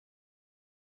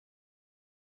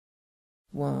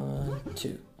1,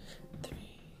 2, 3.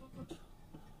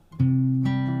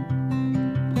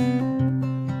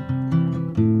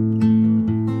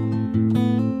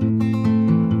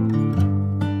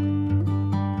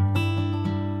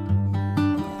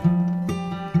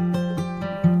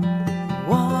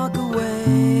 Walk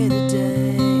away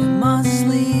today, I must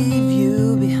leave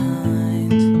you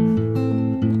behind.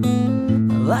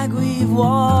 Like we've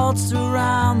waltzed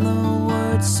around the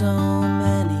word so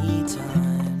many times.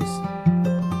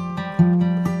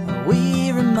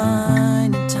 We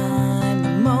remind in time the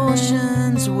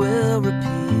motions will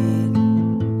repeat,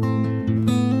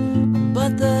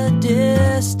 but the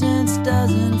distance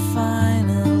doesn't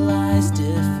finalize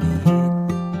defeat.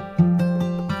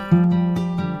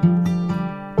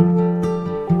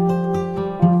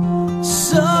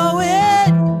 So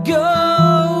it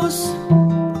goes.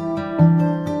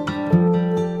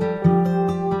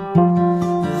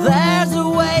 There's a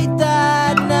weight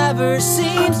that never seems